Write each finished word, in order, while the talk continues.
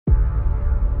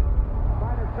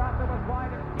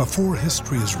Before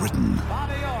history is written,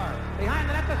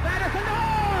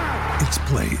 it's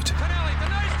played.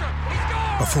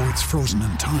 Before it's frozen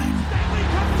in time,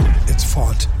 it's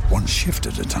fought one shift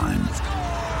at a time.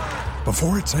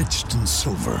 Before it's etched in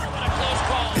silver,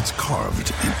 it's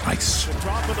carved in ice.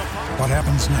 What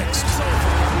happens next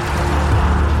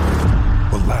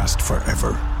will last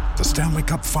forever. The Stanley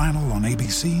Cup Final on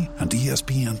ABC and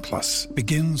ESPN Plus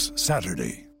begins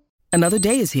Saturday. Another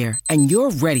day is here, and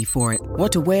you're ready for it.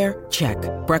 What to wear? Check.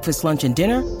 Breakfast, lunch, and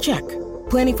dinner? Check.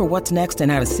 Planning for what's next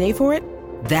and how to save for it?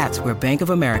 That's where Bank of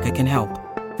America can help.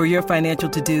 For your financial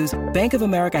to-dos, Bank of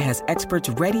America has experts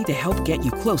ready to help get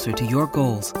you closer to your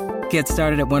goals. Get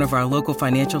started at one of our local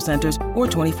financial centers or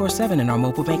 24/7 in our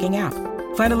mobile banking app.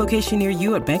 Find a location near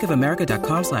you at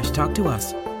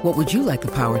bankofamerica.com/talktous. What would you like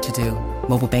the power to do?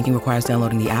 Mobile banking requires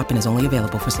downloading the app and is only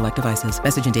available for select devices.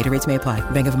 Message and data rates may apply.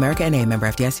 Bank of America N.A., member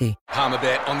FDIC.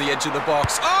 Palmerbet on the edge of the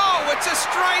box. Oh, it's a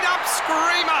straight-up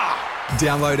screamer!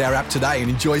 Download our app today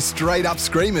and enjoy straight-up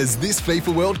screamers this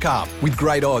FIFA World Cup with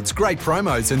great odds, great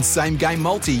promos and same-game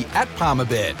multi at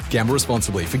Palmerbet. Gamble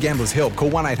responsibly. For Gamblers' Help,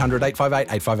 call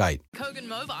 1-800-858-858. Kogan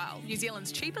Mobile, New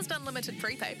Zealand's cheapest unlimited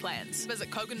prepaid plans. Visit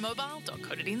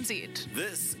koganmobile.co.nz.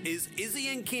 This is Izzy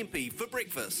and Kempy for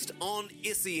breakfast on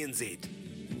SENZ.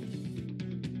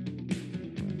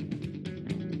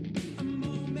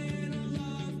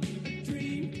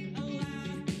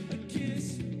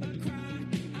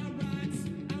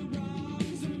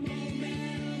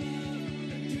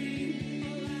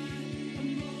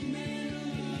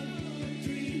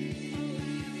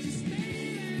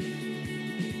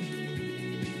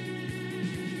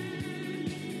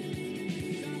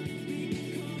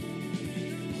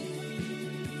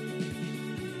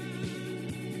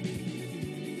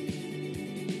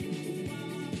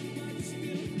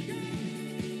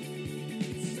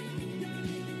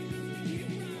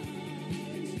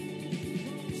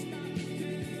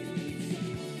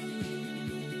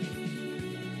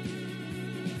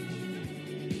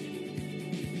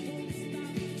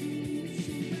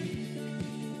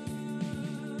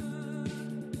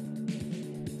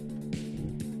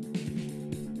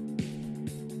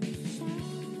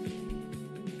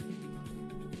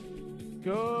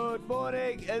 Good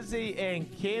morning, Izzy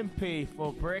and Kempy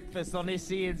for breakfast on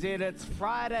SENZ. It's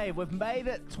Friday. We've made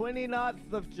it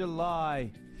 29th of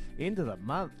July. End of the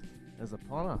month is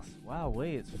upon us.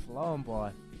 Wowee, it's flowing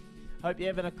by. Hope you're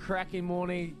having a cracking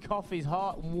morning. Coffee's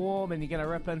hot and warm and you're going to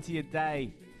rip into your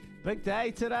day. Big day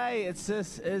today. It's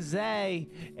this Izzy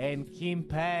and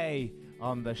Kempe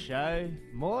on the show.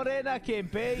 Morena,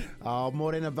 Kempe. Oh,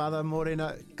 morena, brother,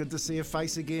 morena. Good to see your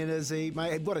face again, Izzy.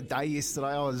 Mate, what a day yesterday.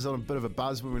 I was on a bit of a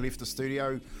buzz when we left the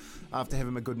studio after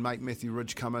having my good mate Matthew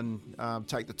Ridge come in,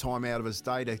 take the time out of his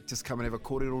day to just come and have a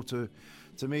cordial to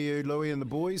me, you, Louis, and the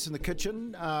boys in the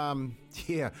kitchen.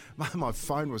 Yeah, my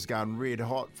phone was going red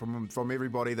hot from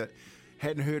everybody that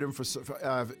hadn't heard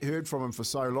from him for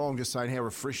so long, just saying how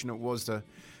refreshing it was to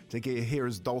hear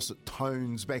his dulcet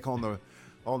tones back on the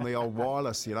old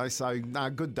wireless, you know. So,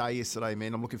 good day yesterday,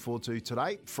 man. I'm looking forward to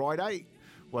today, Friday.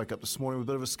 Woke up this morning with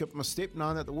a bit of a skip in my step,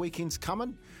 knowing that the weekend's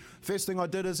coming. First thing I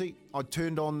did is I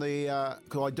turned on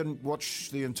because I didn't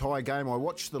watch the entire game. I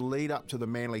watched the lead up to the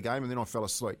Manly game, and then I fell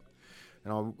asleep.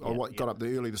 And I got up there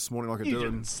early this morning like I did. You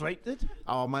didn't sleep, did?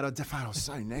 Oh, mate, I was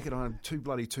so knackered. I had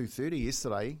 2:30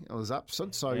 yesterday. I was up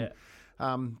since. So,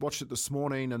 watched it this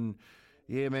morning and...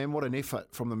 Yeah, man, what an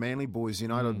effort from the Manly boys, you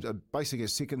know. Basically, a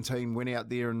second team went out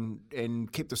there and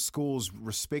kept the scores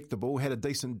respectable, had a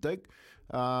decent dig.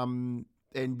 And,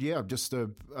 yeah, just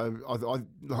in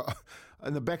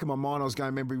the back of my mind, I was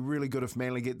going, man, it'd be really good if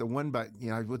Manly get the win. But,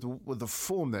 you know, with the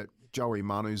form that Joey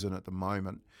Manu's in at the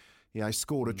moment, you know, he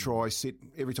scored a try, set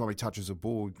every time he touches a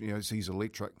ball, you know, he's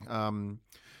electric.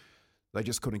 They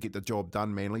just couldn't get the job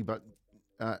done, Manly, but...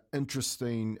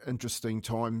 interesting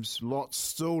times.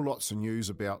 Still lots of news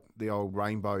about the old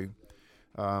rainbow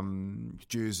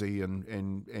jersey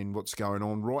and what's going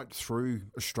on right through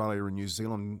Australia and New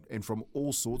Zealand, and from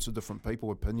all sorts of different people,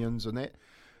 opinions and that.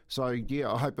 So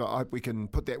yeah, I hope we can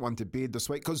put that one to bed this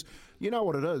week, because you know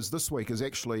what it is. This week is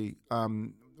actually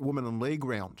Women in League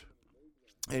round.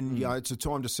 And you know, it's a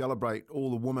time to celebrate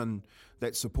all the women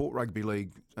that support rugby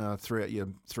league throughout your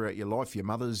life. Your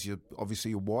mothers, obviously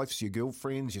your wives, your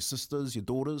girlfriends, your sisters, your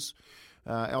daughters.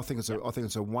 I think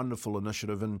it's a wonderful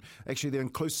initiative, and actually the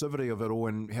inclusivity of it all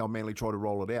and how Manly try to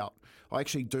roll it out. I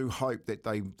actually do hope that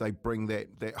they bring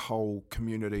that whole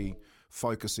community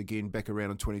focus again back around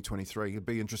in 2023. It'd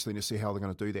be interesting to see how they're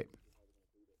going to do that.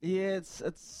 Yeah,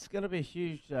 it's going to be a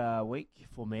huge week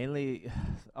for Manly.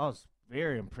 I was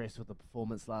very impressed with the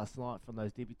performance last night from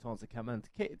those debutants that come in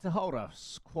to hold a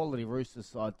quality Roosters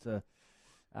side to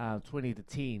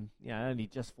 20-10. Only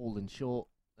just fallen short.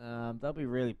 They'll be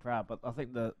really proud. But I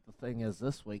think the thing is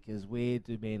this week is, where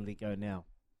do Manly go now?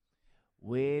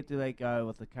 Where do they go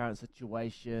with the current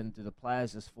situation? Do the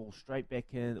players just fall straight back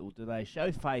in, or do they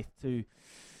show faith to...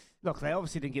 Look, they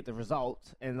obviously didn't get the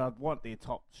result, and I'd want their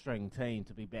top string team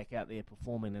to be back out there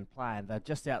performing and playing. They're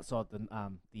just outside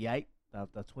the 8.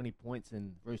 They're 20 points,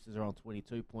 and Roosters are on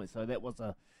 22 points. So that was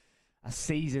a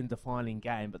season-defining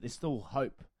game, but there's still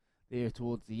hope there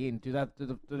towards the end. Do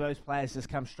those players just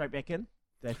come straight back in?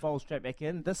 Do they fall straight back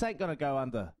in? This ain't going to go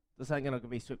under. This ain't going to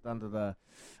be swept under the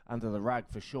rug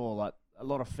for sure. Like, a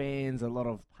lot of fans, a lot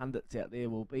of pundits out there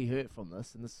will be hurt from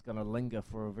this, and this is going to linger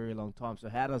for a very long time. So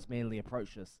how does Manly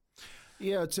approach this?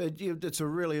 Yeah, it's a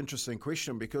really interesting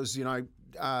question because, I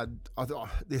thought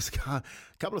there's a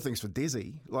couple of things for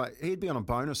Desi. Like, he'd be on a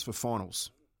bonus for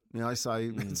finals,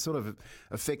 so it's sort of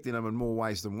affecting him in more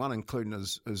ways than one, including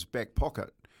his back pocket.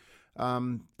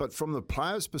 But from the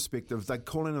players' perspective, they're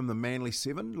calling him the Manly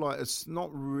 7. Like, it's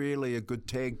not really a good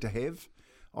tag to have,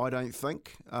 I don't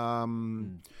think.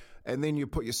 And then you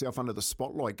put yourself under the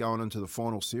spotlight going into the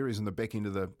final series in the back end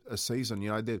of the season.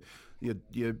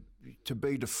 You to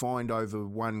be defined over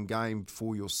one game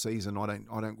for your season, I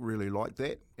don't really like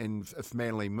that. And if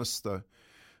Manly missed the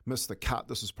cut,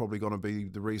 this is probably going to be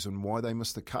the reason why they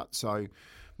missed the cut. So,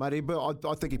 mate, but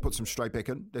I think he puts him straight back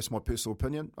in. That's my personal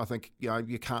opinion. I think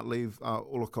you can't leave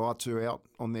Olakau'atu out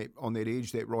on that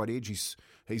edge, that right edge.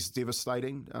 He's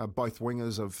devastating. Both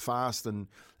wingers are fast and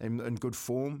in good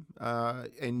form.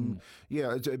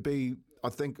 It'd be, I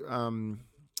think,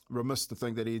 remiss to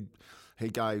think that he'd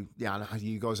go,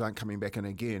 you guys aren't coming back in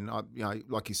again.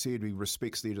 Like you said, he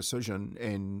respects their decision,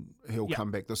 and he'll come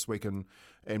back this week and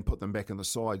put them back in the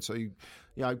side. So,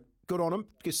 good on him.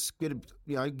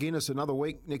 Again, it's another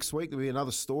week. Next week there'll be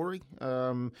another story.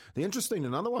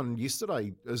 Another one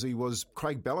yesterday was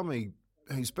Craig Bellamy.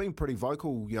 He's been pretty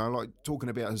vocal, like talking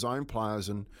about his own players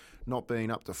and not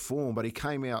being up to form. But he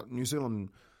came out, New Zealand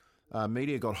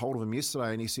media got hold of him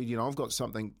yesterday, and he said, I've got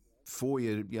something for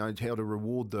you, how to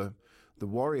reward the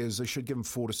Warriors. They should give them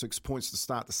 4 to 6 points to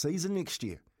start the season next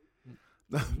year.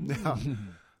 Now,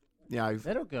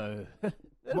 that'll go.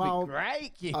 That'll be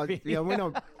great.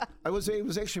 It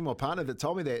was actually my partner that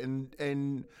told me that,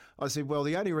 and I said, well,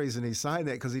 the only reason he's saying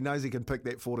that because he knows he can pick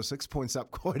that 4 to 6 points up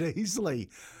quite easily,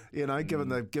 given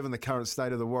the current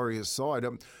state of the Warriors side.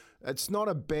 It's not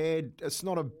a bad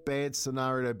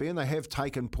scenario to be in. They have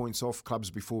taken points off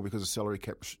clubs before because of salary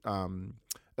cap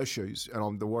issues,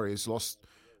 and the Warriors lost,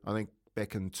 I think,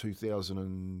 back in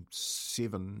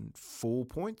 2007, 4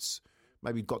 points.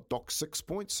 Maybe got docked 6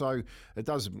 points. So it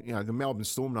does, the Melbourne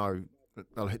Storm know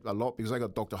a lot because they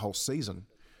got docked a whole season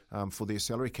for their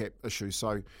salary cap issue.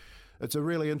 So it's a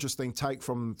really interesting take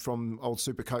from old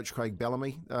super coach Craig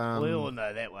Bellamy. We all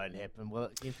know that won't happen, will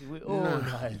it, Kempy? We all know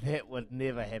that would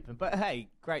never happen. But hey,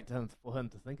 great for him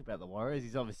to think about the Warriors.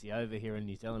 He's obviously over here in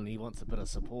New Zealand. He wants a bit of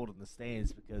support in the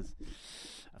stands because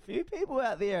a few people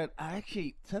out there are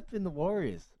actually tipping the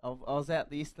Warriors. I was out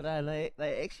there yesterday, and they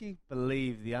actually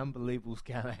believe the unbelievable's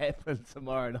going to happen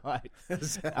tomorrow night.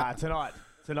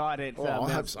 Tonight at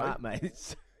Mount Smart,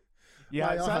 mates. Yeah,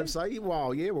 I hope so.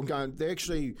 Well, yeah, we're going. They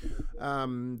actually,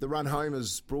 the run home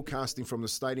is broadcasting from the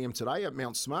stadium today at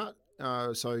Mount Smart.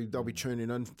 So they'll be tuning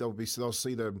in. They'll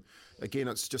see again.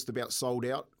 It's just about sold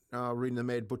out. Reading the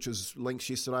Mad Butcher's links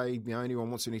yesterday. Anyone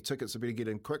wants any tickets, they better get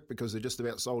in quick because they're just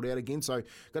about sold out again. So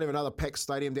got to have another packed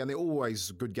stadium down there. Always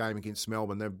a good game against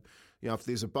Melbourne. If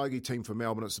there's a bogey team for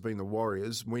Melbourne, it's been the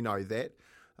Warriors. We know that.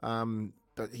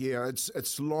 But yeah,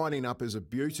 it's lining up as a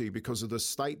beauty because of the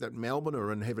state that Melbourne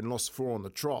are in, having lost 4 on the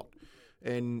trot,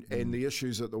 and the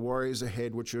issues that the Warriors have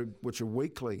had, which are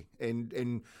weekly.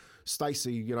 And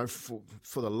Stacey,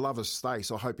 for the love of Stace,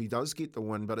 I hope he does get the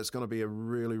win. But it's going to be a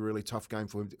really, really tough game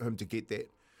for him to get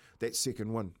that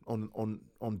second win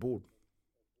on board.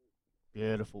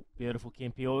 Beautiful, beautiful,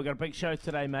 Kempy. Well, we've got a big show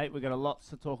today, mate. We've got lots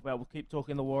to talk about. We'll keep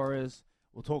talking the Warriors.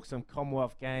 We'll talk some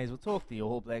Commonwealth games. We'll talk the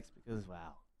All Blacks because,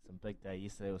 wow, some big day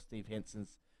yesterday with Steve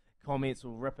Henson's comments.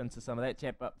 We'll rip into some of that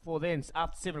chat. But before then,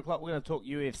 after 7 o'clock, we're going to talk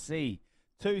UFC.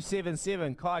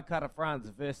 277, Kai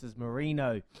Kara-France versus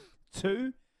Moreno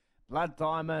 2. Blood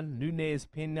Diamond, Nunes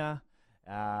Pena.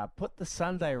 Put the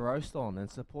Sunday roast on and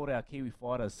support our Kiwi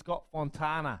fighters. Scott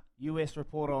Fontana, US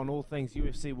reporter on all things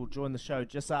UFC, will join the show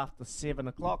just after 7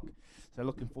 o'clock. So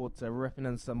looking forward to ripping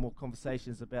in some more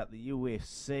conversations about the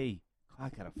UFC. Kai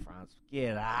Kara-France,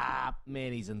 get up.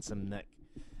 Man, he's in some nick.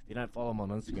 If you don't follow him on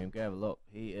Instagram, go have a look.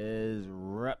 He is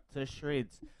ripped to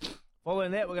shreds.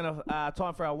 Following that, we're going to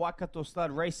time for our Waikato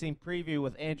Stud Racing preview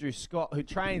with Andrew Scott, who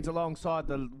trains alongside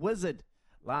the wizard,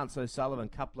 Lance O'Sullivan.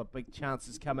 Couple of big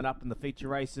chances coming up in the feature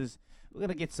races. We're going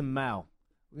to get some mail.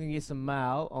 We're going to get some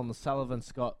mail on the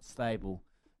Sullivan-Scott stable.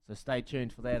 So stay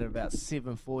tuned for that at about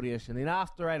 7:40ish. And then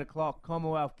after 8 o'clock,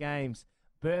 Commonwealth Games,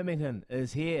 Birmingham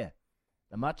is here.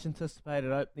 The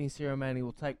much-anticipated opening ceremony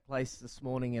will take place this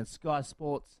morning in Sky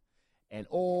Sports. And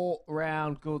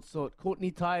all-round good sort,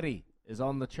 Courtney Tairi is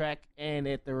on the track and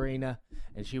at the arena,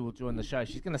 and she will join the show.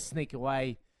 She's going to sneak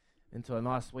away into a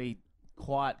nice wee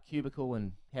quiet cubicle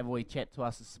and have a wee chat to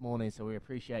us this morning. So we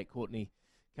appreciate Courtney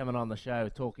coming on the show,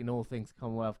 talking all things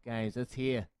Commonwealth Games. It's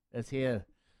here.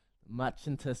 Much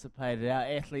anticipated. Our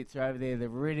athletes are over there. They're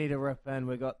ready to rip in.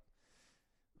 We've got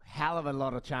a hell of a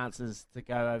lot of chances to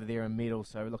go over there and medal,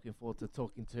 so we're looking forward to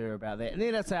talking to her about that. And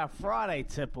then it's our Friday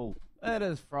tipple. It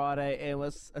is Friday, and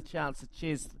it's a chance to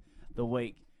cheers the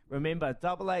week. Remember,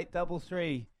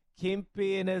 8833.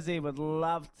 Kempi and Izzy would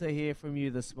love to hear from you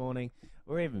this morning.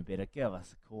 Or even better, give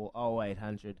us a call,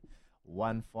 0800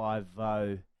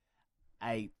 150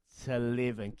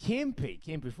 811.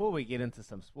 Kempi, before we get into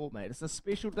some sport, mate, it's a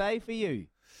special day for you.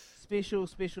 Special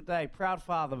day. Proud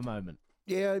father moment.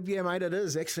 Yeah, mate, it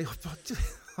is actually.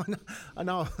 I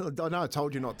know. I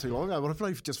told you not too long ago, but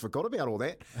I've just forgot about all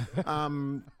that.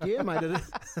 Yeah, mate, it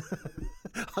is.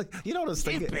 You know what I was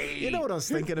thinking? You know what I was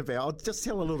thinking about? I'll just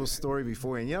tell a little story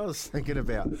beforehand. You know what I was thinking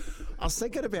about? I was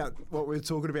thinking about what we were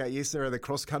talking about yesterday, the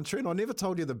cross country, and I never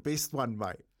told you the best one,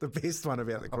 mate. The best one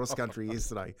about the cross country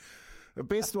yesterday. The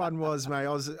best one was, mate,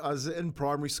 I was in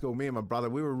primary school, me and my brother,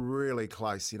 we were really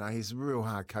close. You know, he's a real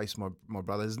hard case, my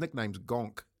brother. His nickname's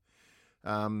Gonk.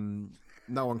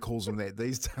 No one calls him that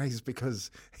these days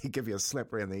because he'd give you a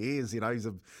slap around the ears. You know,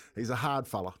 he's a hard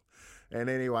fella. And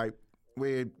anyway,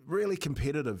 we're really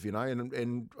competitive, you know,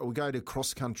 and we go to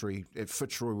cross country at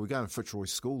Fitzroy. We're going to Fitzroy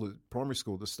School, primary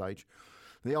school at this stage.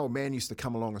 The old man used to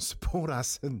come along and support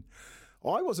us, and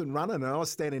I wasn't running, and I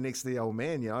was standing next to the old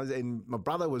man, you know, and my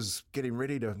brother was getting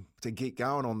ready to get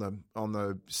going on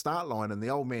the start line, and the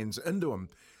old man's into him.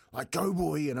 Like, go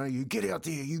boy, you know, you get out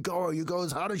there, you go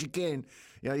as hard as you can.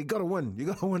 You know, you got to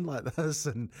win like this.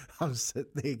 And I'm sitting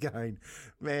there going,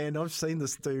 man, I've seen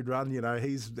this dude run, you know,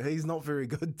 he's not very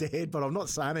good, Dad, but I'm not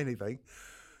saying anything.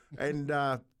 And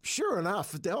sure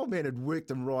enough, the old man had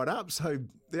worked him right up. So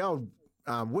the old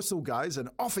whistle goes, and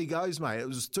off he goes, mate. It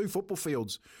was 2 football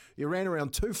fields. You ran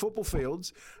around 2 football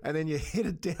fields, and then you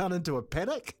headed down into a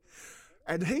paddock.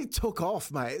 And he took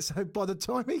off, mate. So by the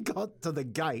time he got to the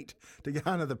gate to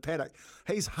go into the paddock,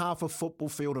 he's half a football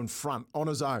field in front on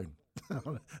his own.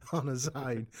 On his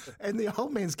own. And the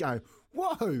old man's going,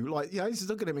 whoa. Like, you know, he's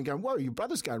looking at me going, whoa, your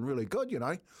brother's going really good, you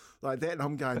know, like that. And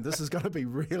I'm going, this is going to be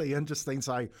really interesting.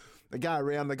 So they go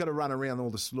around, they've got to run around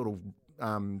all this little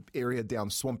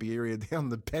swampy area down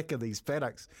the back of these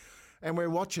paddocks. And we're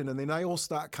watching, and then they all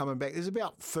start coming back. There's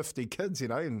about 50 kids, you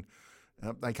know, and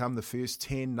they come the first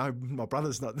 10. No, my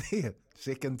brother's not there.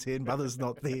 Second 10, brother's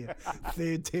not there.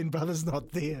 Third 10, brother's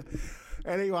not there.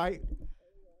 Anyway,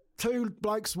 2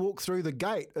 blokes walk through the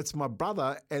gate. It's my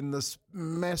brother and this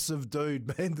massive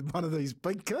dude, man, one of these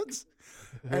big kids.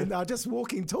 And they're just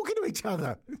walking, talking to each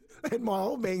other. And my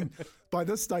old man, by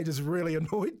this stage, is really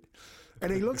annoyed.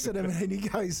 And he looks at him and he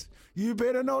goes, you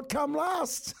better not come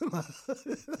last.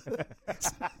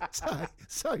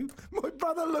 so my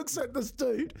brother looks at this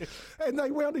dude, and they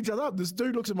wound each other up. This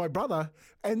dude looks at my brother,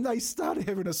 and they started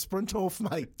having a sprint off,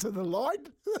 mate, to the line.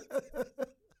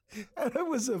 And it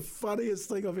was the funniest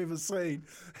thing I've ever seen.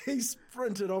 He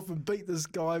sprinted off and beat this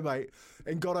guy, mate,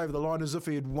 and got over the line as if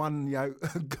he had won, you know,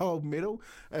 a gold medal.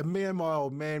 And me and my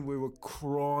old man, we were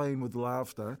crying with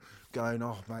laughter, going,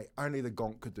 oh, mate, only the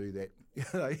Gonk could do that. You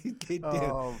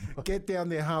know, get down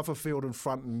there half a field in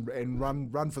front and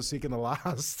run for second to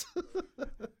last.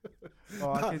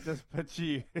 I can just picture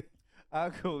you.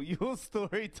 Uncle, your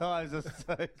story times are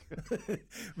so good.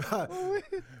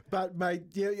 but, mate,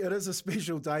 yeah, it is a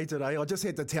special day today. I just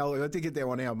had to tell you, I did get that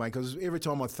one out, mate, because every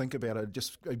time I think about it,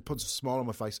 it puts a smile on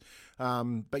my face.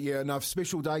 But yeah, no,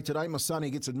 special day today. My son, he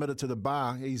gets admitted to the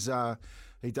bar. He's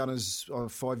he done his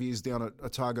 5 years down at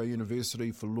Otago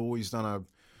University for law. He's done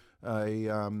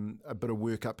a bit of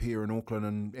work up here in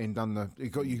Auckland and done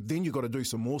then you've got to do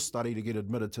some more study to get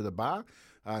admitted to the bar.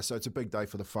 So it's a big day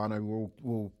for the whānau.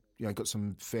 We'll you know, got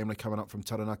some family coming up from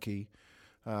Taranaki.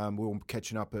 We're all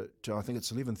catching up at, I think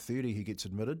it's 11:30 he gets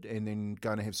admitted, and then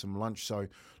going to have some lunch. So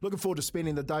looking forward to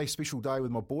spending the day, special day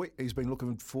with my boy. He's been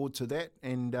looking forward to that,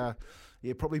 and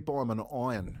yeah, probably buy him an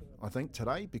iron, I think,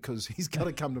 today, because he's got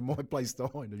to come to my place to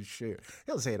iron his shirt.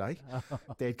 How's that, eh?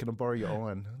 Dad, can I borrow your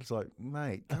iron? It's like,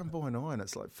 mate, go and buy an iron.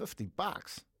 It's like $50.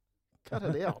 Cut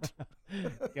it out.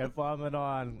 Go buy him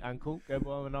an uncle. Go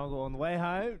buy him an uncle on the way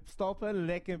home. Stop in, and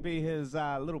that can be his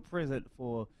little present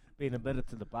for being admitted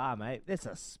to the bar, mate. That's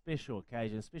a special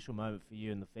occasion, a special moment for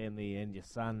you and the family and your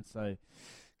son. So,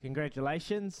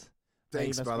 congratulations.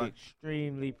 Thanks, you must brother. be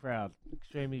extremely proud.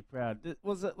 Extremely proud.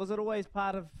 Was it always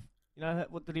part of,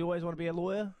 did he always want to be a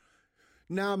lawyer?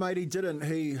 No, mate, he didn't.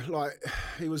 He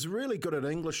was really good at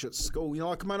English at school.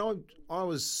 I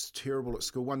was terrible at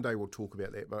school. One day we'll talk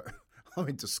about that, but I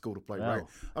went to school to play rugby.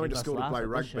 I went to school to play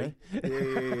rugby.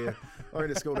 Yeah. I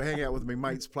went to school to hang out with my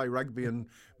mates, play rugby, and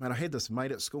man, I had this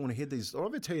mate at school, and he had these. Did I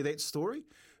ever tell you that story?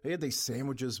 He had these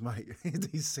sandwiches, mate.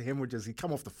 He'd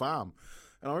come off the farm,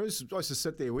 and I used to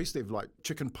sit there. We used to have like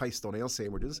chicken paste on our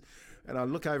sandwiches, and I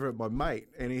look over at my mate,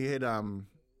 and he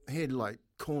had like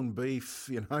corned beef,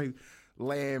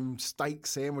 lamb steak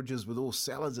sandwiches with all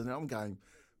salads, and I'm going,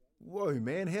 whoa,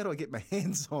 man, how do I get my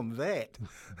hands on that?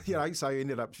 So I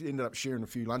ended up sharing a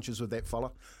few lunches with that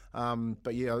fella.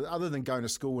 But yeah, other than going to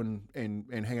school and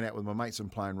hanging out with my mates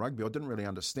and playing rugby, I didn't really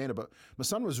understand it. But my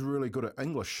son was really good at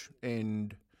English,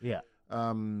 and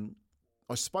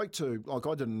I spoke to, I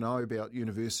didn't know about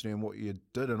university and what you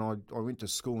did, and I went to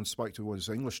school and spoke to his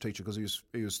English teacher because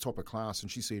he was top of class, and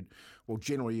she said, well,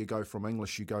 generally you go from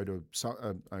English, you go to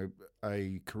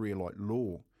a career like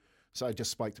law. So I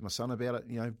just spoke to my son about it.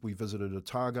 We visited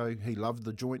Otago. He loved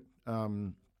the joint.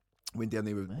 Went down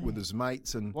there with his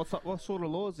mates. And what sort of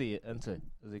law is he into?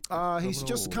 Is he he's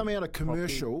just come out of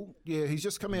commercial. Property? Yeah, he's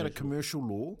just come out of commercial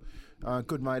law. A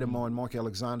good mate of mine, Mike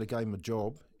Alexander, gave him a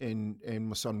job, and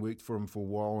my son worked for him for a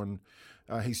while. And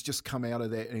he's just come out of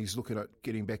that, and he's looking at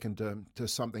getting back into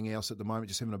something else at the moment,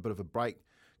 just having a bit of a break,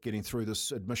 getting through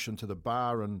this admission to the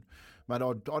bar. And mate,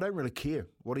 I don't really care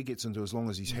what he gets into as long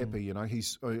as he's happy. I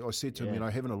said to him,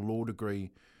 having a law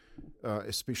degree,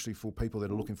 especially for people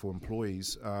that are looking for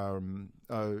employees,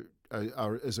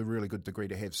 is a really good degree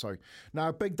to have. So,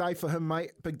 no, big day for him,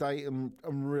 mate. Big day. I'm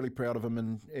really proud of him,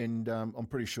 and I'm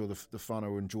pretty sure the whānau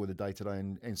will enjoy the day today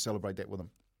and celebrate that with him.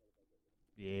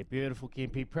 Yeah, beautiful,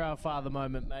 Kempy. Proud father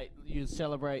moment, mate. You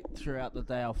celebrate throughout the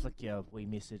day. I'll flick you a wee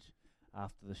message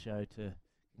after the show to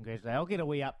congratulate. I'll get a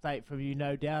wee update from you,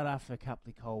 no doubt, after a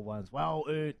couple of cold ones. Well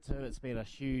earned too. It's been a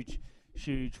huge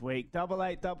week.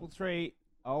 8833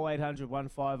 0800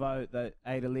 150 the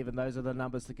 811. Those are the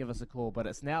numbers to give us a call. But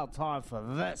it's now time for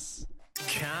this.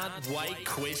 Can't wait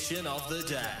question of the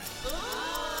day.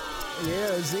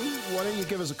 Yeah, Izzy, why don't you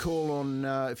give us a call on,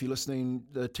 if you're listening,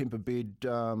 the Temper Bed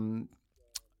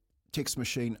text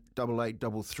machine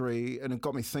 8833. And it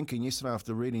got me thinking yesterday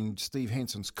after reading Steve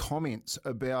Hanson's comments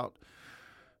about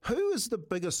who is the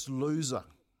biggest loser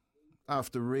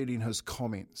after reading his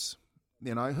comments.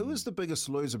 Who is the biggest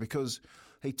loser? Because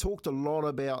he talked a lot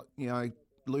about,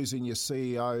 losing your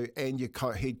CEO and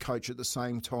your head coach at the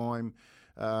same time,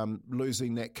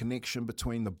 losing that connection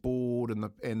between the board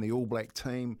and the All Black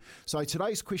team. So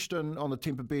today's question on the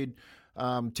Temper Bed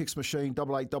text machine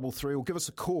 8833, or give us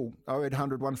a call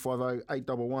 0800 150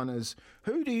 811 is,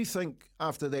 who do you think,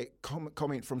 after that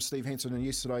comment from Steve Hanson in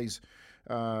yesterday's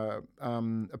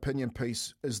opinion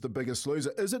piece, is the biggest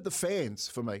loser? Is it the fans,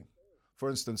 for me? For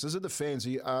instance, is it the fans?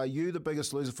 Are you the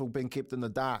biggest loser for being kept in the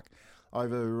dark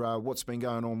over what's been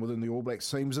going on within the All Blacks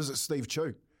teams? Is it Steve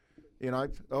Chu?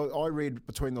 I read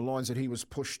between the lines that he was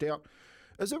pushed out.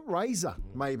 Is it Razor,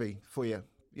 maybe, for you?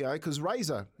 Because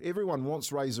Razor, everyone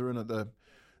wants Razor in at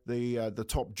the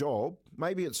top job.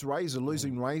 Maybe it's Razor.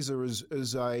 Losing Razor is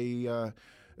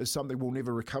something we'll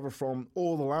never recover from.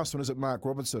 Or the last one, is it Mark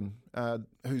Robinson,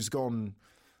 who's gone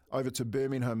over to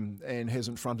Birmingham and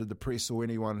hasn't fronted the press or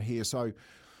anyone here. So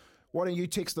why don't you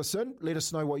text us in? Let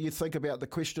us know what you think about the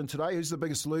question today. Who's the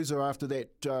biggest loser after that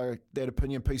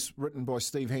opinion piece written by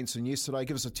Steve Hanson yesterday?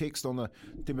 Give us a text on the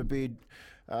Temper Bed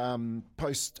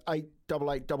post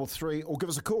 8833, or give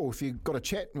us a call if you've got a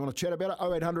chat and you want to chat about it.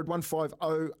 0800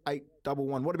 150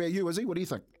 811. What about you, Izzy? What do you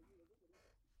think?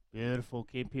 Beautiful,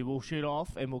 Kempy. We'll shoot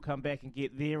off and we'll come back and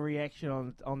get their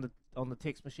reaction on the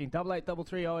text machine.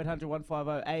 8833 0800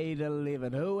 150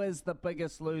 811. Who is the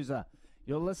biggest loser?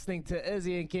 You're listening to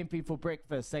Izzy and Kempy for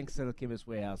breakfast. Thanks to the Chemist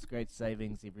Warehouse. Great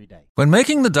savings every day. When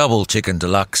making the double chicken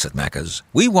deluxe at Macca's,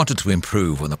 we wanted to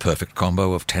improve on the perfect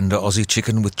combo of tender Aussie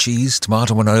chicken with cheese,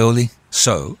 tomato and aioli.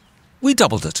 So, we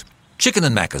doubled it. Chicken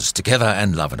and Macca's, together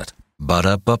and loving it.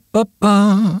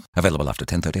 Ba-da-ba-ba-ba. Available after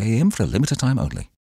 10:30 a.m. for a limited time only.